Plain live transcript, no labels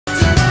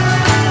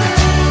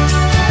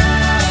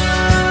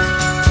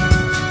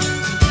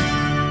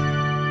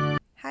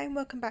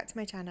welcome back to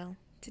my channel.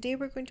 Today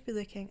we're going to be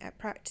looking at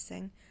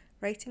practicing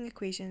writing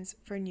equations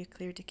for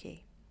nuclear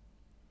decay.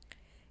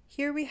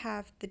 Here we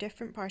have the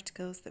different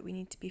particles that we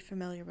need to be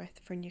familiar with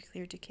for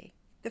nuclear decay.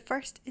 The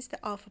first is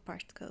the alpha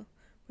particle,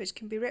 which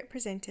can be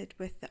represented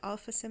with the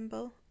alpha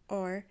symbol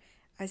or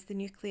as the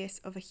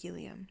nucleus of a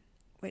helium,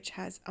 which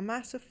has a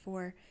mass of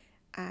 4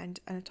 and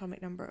an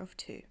atomic number of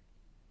 2.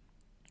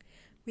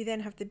 We then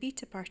have the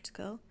beta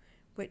particle,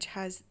 which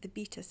has the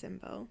beta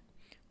symbol,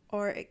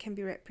 or it can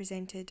be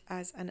represented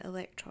as an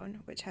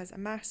electron, which has a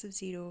mass of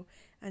 0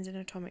 and an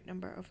atomic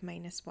number of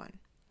 -1.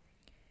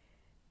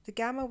 The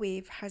gamma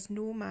wave has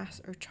no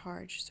mass or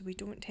charge, so we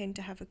don't tend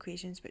to have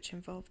equations which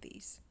involve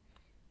these.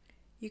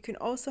 You can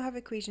also have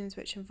equations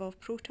which involve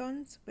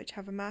protons, which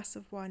have a mass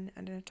of 1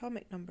 and an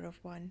atomic number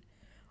of 1,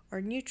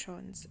 or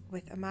neutrons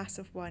with a mass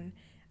of 1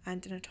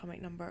 and an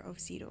atomic number of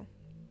 0.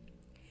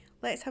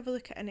 Let's have a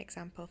look at an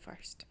example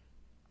first.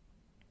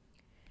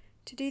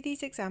 To do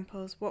these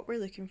examples, what we're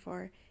looking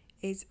for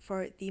is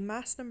for the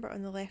mass number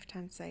on the left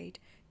hand side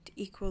to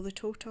equal the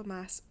total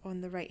mass on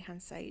the right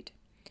hand side,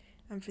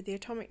 and for the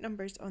atomic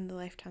numbers on the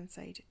left hand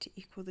side to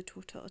equal the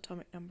total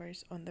atomic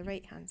numbers on the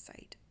right hand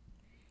side.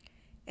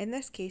 In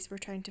this case, we're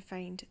trying to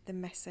find the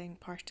missing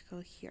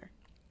particle here.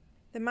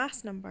 The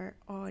mass number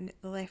on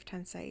the left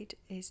hand side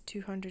is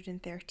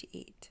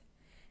 238,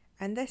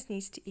 and this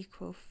needs to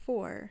equal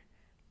 4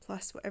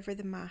 plus whatever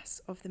the mass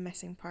of the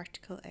missing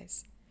particle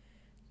is.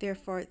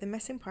 Therefore, the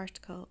missing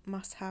particle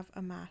must have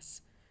a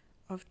mass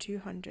of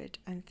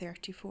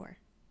 234.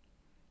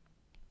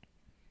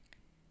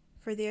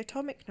 For the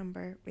atomic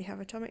number, we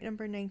have atomic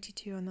number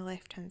 92 on the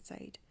left hand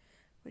side,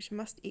 which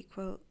must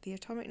equal the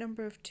atomic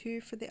number of 2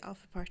 for the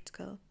alpha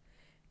particle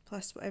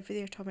plus whatever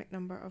the atomic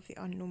number of the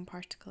unknown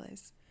particle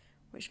is,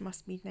 which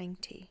must be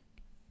 90.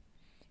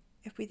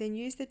 If we then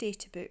use the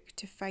data book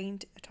to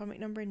find atomic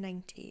number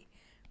 90,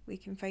 we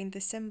can find the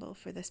symbol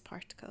for this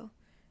particle,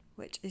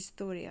 which is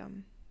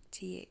thorium,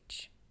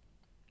 Th.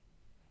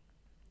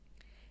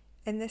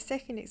 In this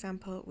second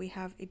example, we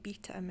have a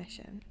beta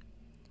emission.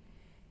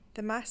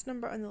 The mass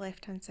number on the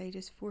left hand side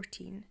is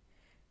 14,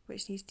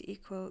 which needs to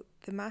equal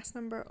the mass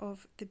number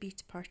of the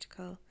beta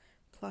particle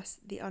plus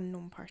the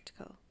unknown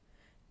particle.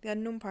 The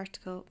unknown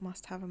particle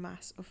must have a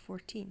mass of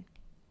 14.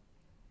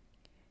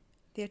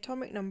 The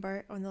atomic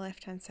number on the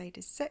left hand side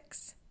is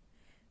 6,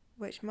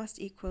 which must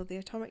equal the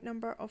atomic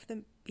number of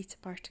the beta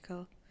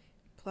particle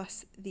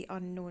plus the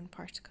unknown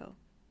particle.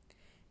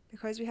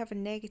 Because we have a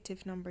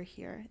negative number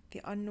here, the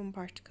unknown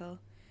particle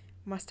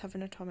must have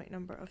an atomic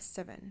number of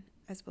 7,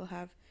 as we'll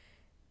have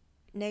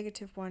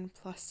 -1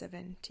 plus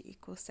 7 to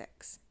equal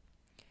 6.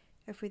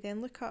 If we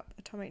then look up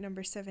atomic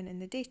number 7 in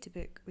the data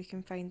book, we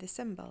can find the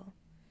symbol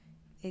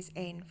is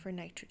N for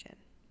nitrogen.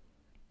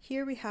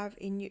 Here we have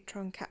a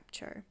neutron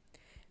capture.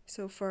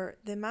 So for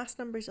the mass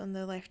numbers on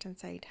the left hand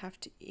side have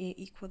to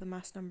equal the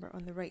mass number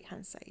on the right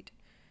hand side.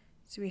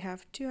 So we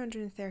have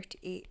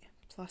 238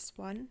 plus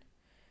 1.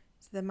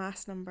 So the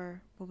mass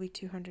number will be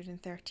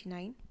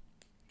 239,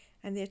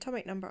 and the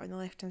atomic number on the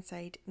left hand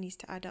side needs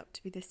to add up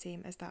to be the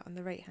same as that on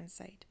the right hand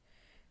side.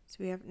 So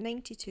we have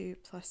 92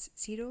 plus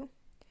 0,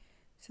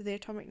 so the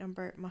atomic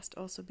number must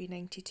also be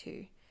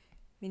 92,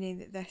 meaning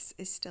that this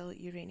is still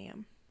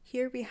uranium.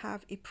 Here we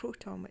have a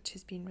proton which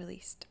has been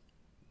released.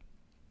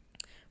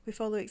 We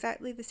follow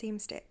exactly the same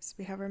steps.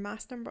 We have our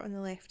mass number on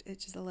the left,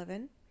 which is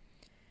 11,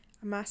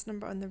 our mass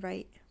number on the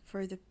right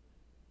for the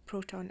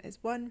proton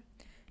is 1,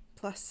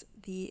 plus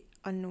the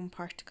unknown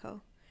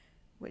particle,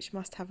 which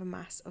must have a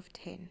mass of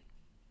 10.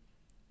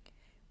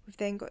 We've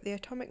then got the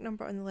atomic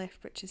number on the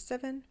left, which is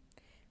 7,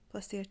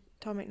 plus the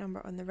atomic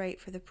number on the right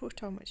for the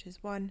proton, which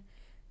is 1,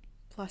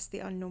 plus the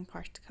unknown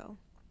particle.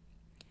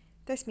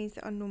 This means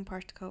the unknown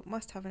particle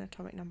must have an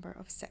atomic number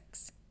of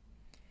 6.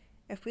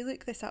 If we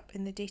look this up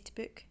in the data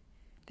book,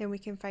 then we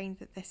can find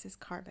that this is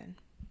carbon.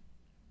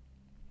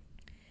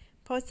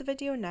 Pause the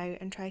video now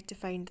and try to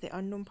find the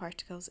unknown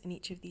particles in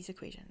each of these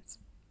equations.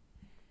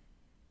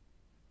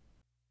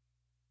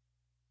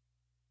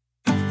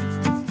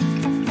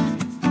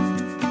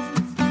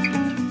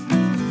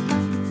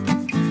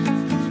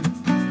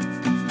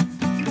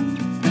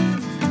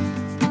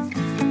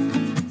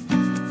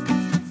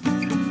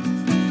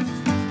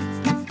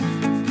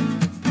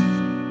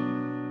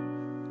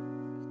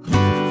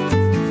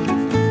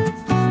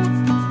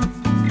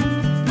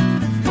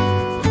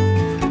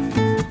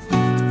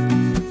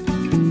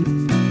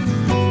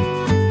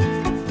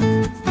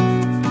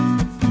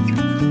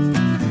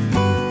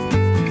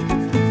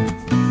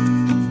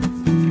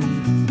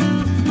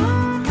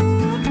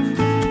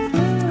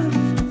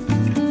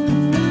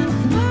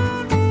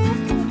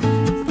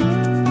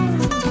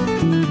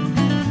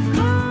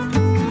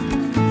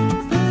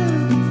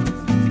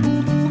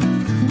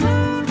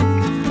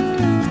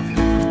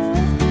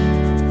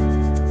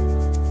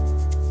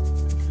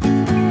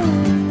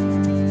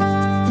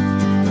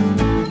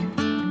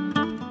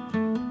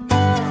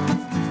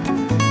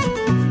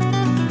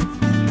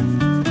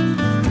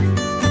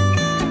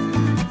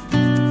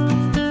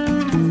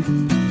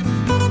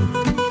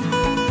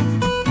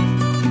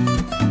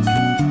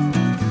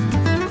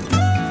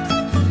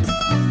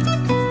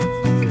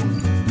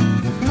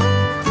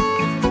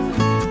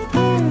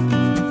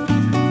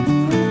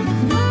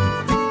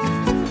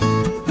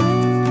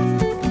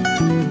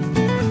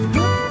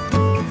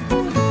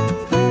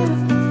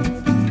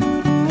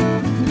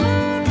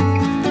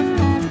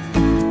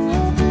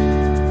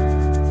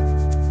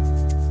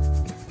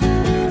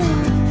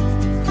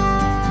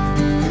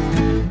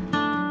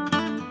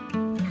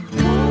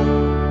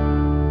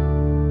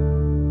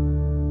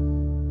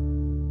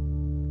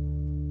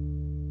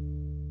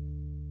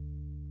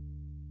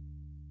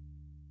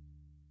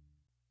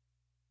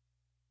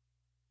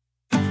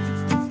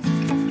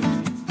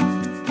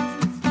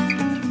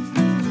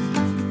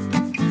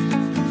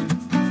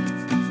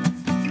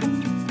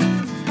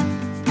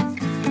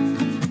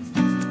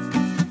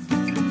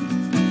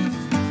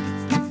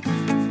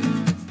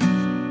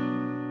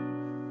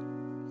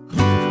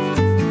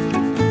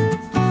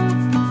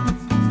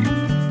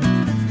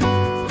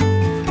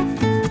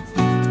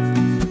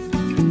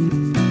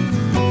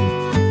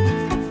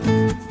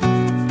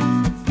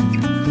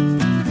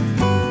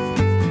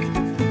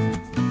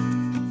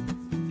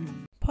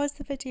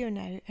 video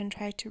now and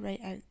try to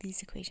write out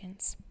these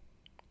equations.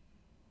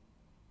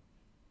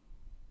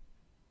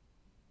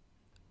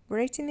 We're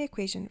writing the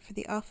equation for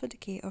the alpha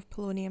decay of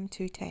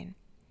polonium-210.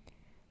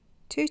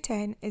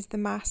 210 is the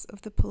mass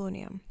of the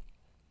polonium.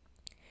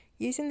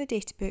 Using the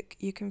databook,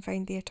 you can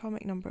find the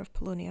atomic number of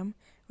polonium,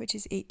 which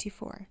is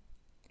 84.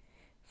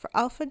 For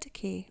alpha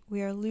decay,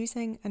 we are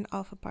losing an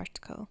alpha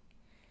particle,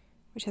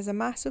 which has a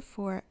mass of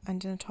 4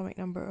 and an atomic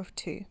number of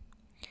 2.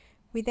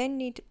 We then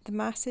need the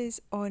masses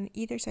on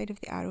either side of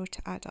the arrow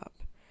to add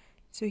up.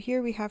 So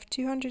here we have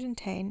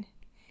 210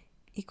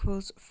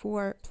 equals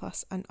 4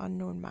 plus an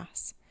unknown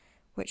mass,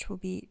 which will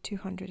be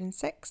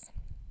 206.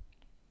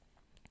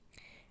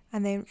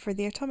 And then for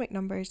the atomic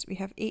numbers, we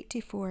have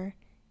 84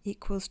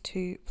 equals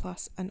 2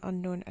 plus an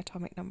unknown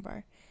atomic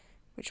number,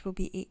 which will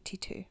be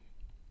 82.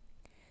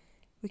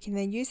 We can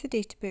then use the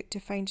databook to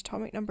find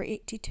atomic number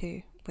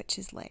 82, which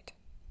is lead.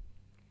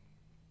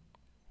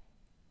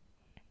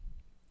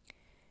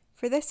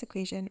 For this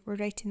equation, we're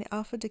writing the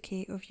alpha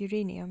decay of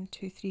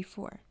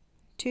uranium-234.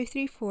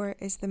 234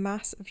 is the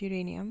mass of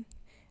uranium,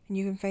 and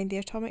you can find the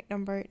atomic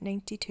number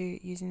 92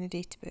 using the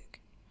databook.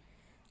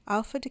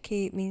 Alpha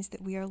decay means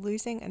that we are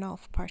losing an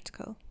alpha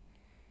particle,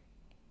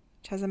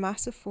 which has a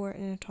mass of 4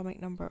 and an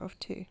atomic number of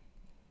 2.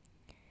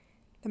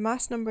 The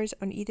mass numbers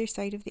on either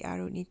side of the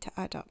arrow need to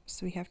add up,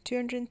 so we have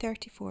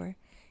 234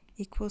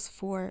 equals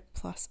 4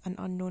 plus an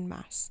unknown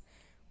mass,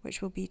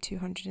 which will be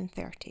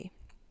 230.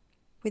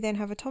 We then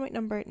have atomic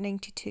number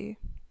 92,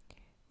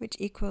 which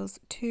equals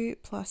 2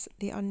 plus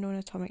the unknown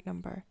atomic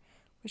number,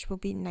 which will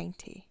be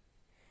 90.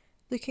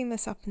 Looking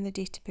this up in the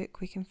databook,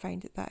 we can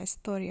find that that is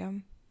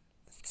thorium,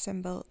 with the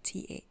symbol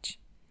TH.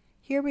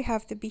 Here we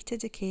have the beta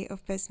decay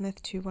of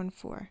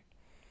bismuth-214.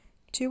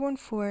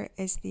 214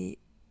 is the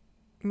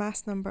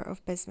mass number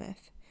of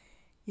bismuth.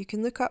 You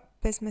can look up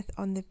bismuth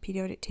on the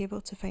periodic table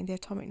to find the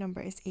atomic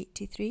number is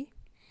 83,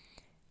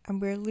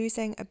 and we're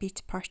losing a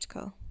beta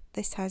particle.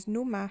 This has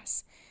no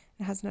mass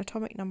and has an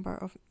atomic number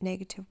of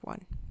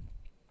 -1,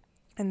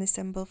 and the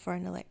symbol for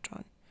an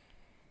electron.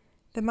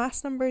 The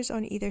mass numbers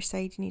on either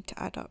side need to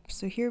add up,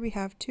 so here we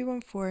have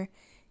 214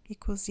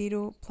 equals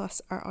 0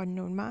 plus our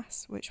unknown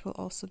mass, which will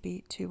also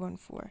be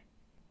 214.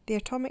 The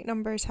atomic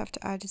numbers have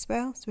to add as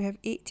well, so we have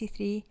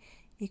 83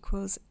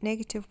 equals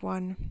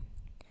 -1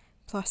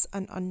 plus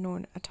an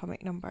unknown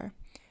atomic number,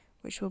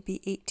 which will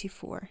be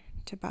 84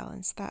 to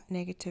balance that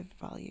negative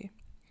value.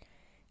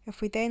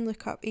 If we then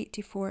look up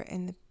 84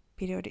 in the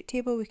periodic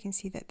table, we can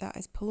see that that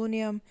is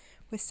polonium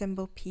with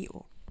symbol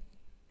PO.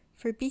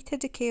 For beta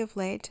decay of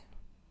lead,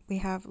 we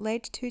have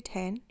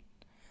lead-210,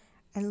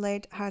 and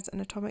lead has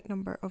an atomic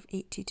number of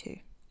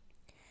 82.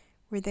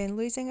 We're then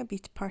losing a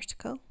beta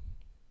particle.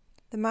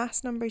 The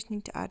mass numbers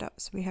need to add up,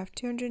 so we have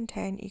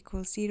 210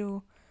 equals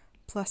 0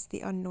 plus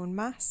the unknown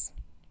mass,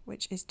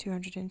 which is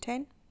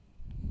 210.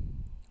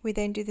 We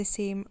then do the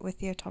same with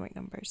the atomic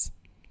numbers.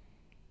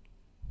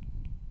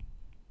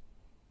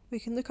 We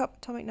can look up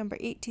atomic number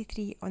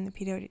 83 on the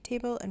periodic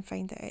table and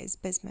find that it is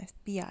bismuth,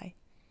 Bi.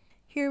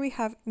 Here we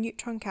have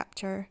neutron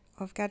capture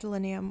of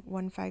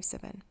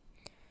gadolinium-157.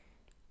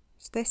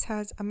 So this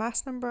has a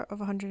mass number of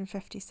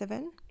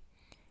 157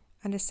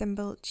 and a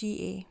symbol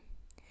Ga.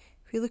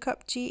 If we look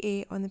up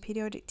Ga on the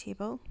periodic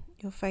table,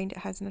 you'll find it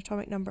has an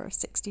atomic number of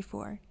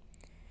 64.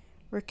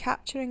 We're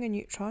capturing a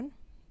neutron,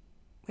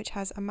 which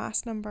has a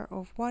mass number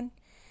of 1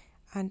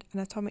 and an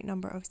atomic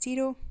number of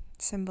 0,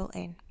 symbol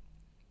N.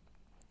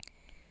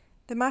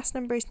 The mass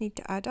numbers need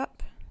to add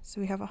up,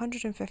 so we have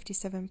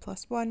 157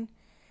 plus 1,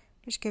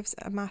 which gives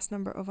a mass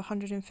number of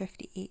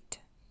 158.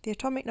 The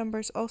atomic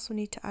numbers also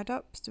need to add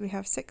up, so we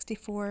have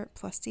 64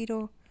 plus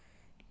 0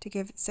 to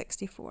give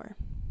 64.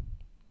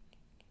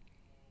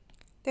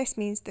 This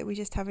means that we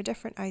just have a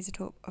different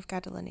isotope of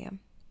gadolinium.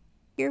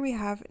 Here we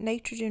have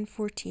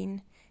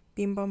nitrogen-14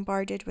 being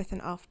bombarded with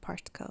an alpha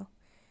particle.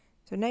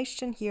 So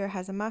nitrogen here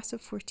has a mass of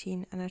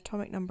 14 and an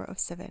atomic number of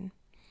 7.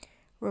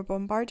 We're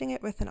bombarding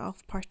it with an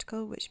alpha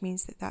particle, which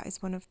means that that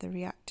is one of the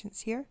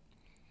reactants here.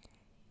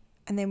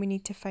 And then we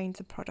need to find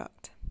the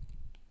product.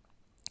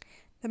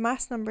 The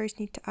mass numbers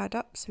need to add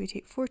up, so we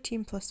take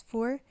 14 plus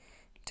 4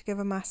 to give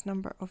a mass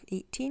number of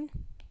 18.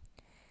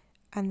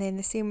 And then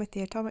the same with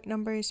the atomic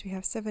numbers, we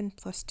have 7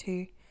 plus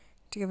 2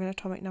 to give an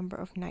atomic number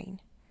of 9.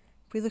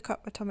 If we look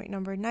up atomic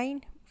number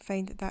 9, we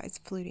find that that is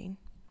fluorine.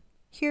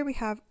 Here we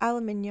have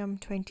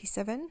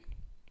aluminium-27,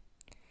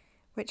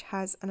 which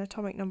has an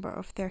atomic number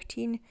of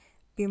 13,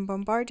 being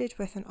bombarded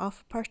with an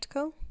alpha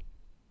particle,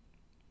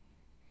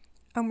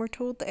 and we're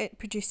told that it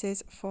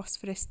produces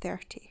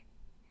phosphorus-30.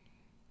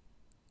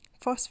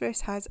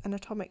 Phosphorus has an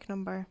atomic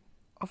number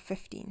of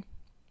 15.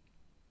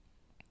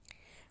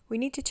 We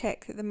need to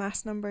check that the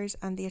mass numbers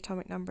and the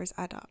atomic numbers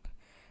add up.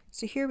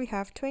 So here we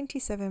have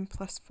 27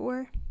 plus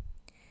 4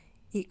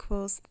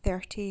 equals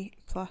 30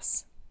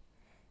 plus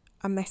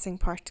a missing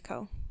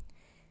particle.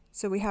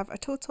 So we have a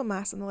total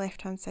mass on the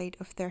left hand side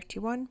of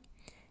 31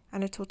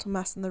 and a total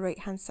mass on the right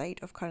hand side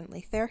of currently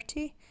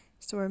 30,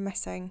 so we're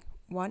missing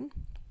 1.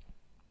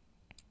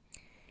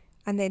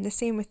 And then the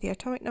same with the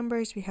atomic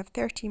numbers, we have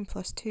 13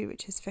 plus 2,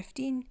 which is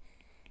 15,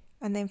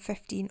 and then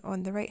 15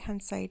 on the right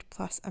hand side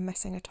plus a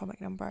missing atomic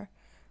number,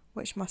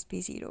 which must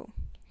be 0,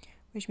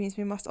 which means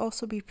we must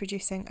also be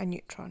producing a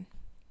neutron.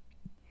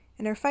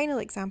 In our final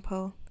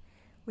example,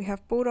 we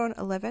have boron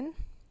 11,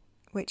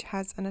 which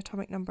has an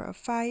atomic number of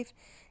 5,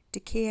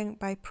 decaying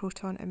by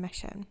proton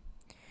emission.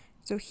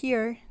 So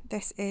here,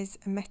 this is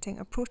emitting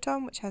a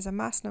proton which has a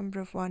mass number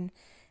of 1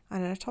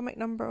 and an atomic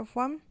number of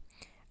 1,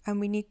 and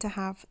we need to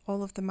have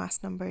all of the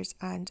mass numbers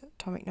and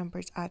atomic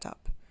numbers add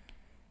up.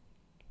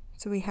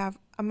 So we have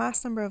a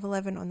mass number of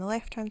 11 on the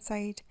left hand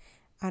side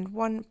and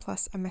 1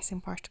 plus a missing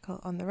particle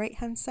on the right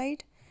hand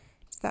side.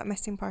 So that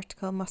missing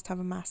particle must have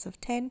a mass of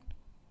 10.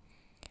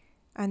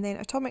 And then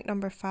atomic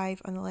number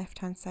 5 on the left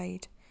hand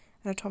side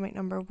and atomic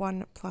number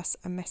 1 plus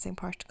a missing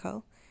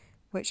particle,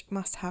 which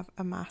must have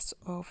a mass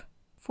of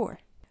 4.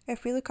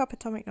 If we look up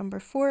atomic number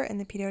 4 in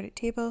the periodic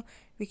table,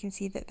 we can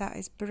see that that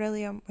is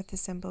beryllium with the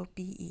symbol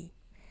Be.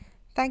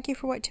 Thank you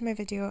for watching my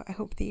video. I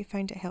hope that you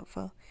found it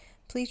helpful.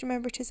 Please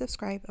remember to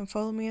subscribe and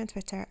follow me on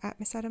Twitter at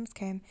Miss Adams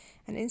Chem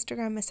and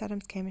Instagram Miss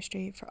Adams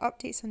Chemistry for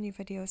updates on new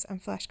videos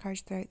and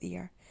flashcards throughout the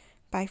year.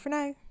 Bye for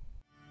now.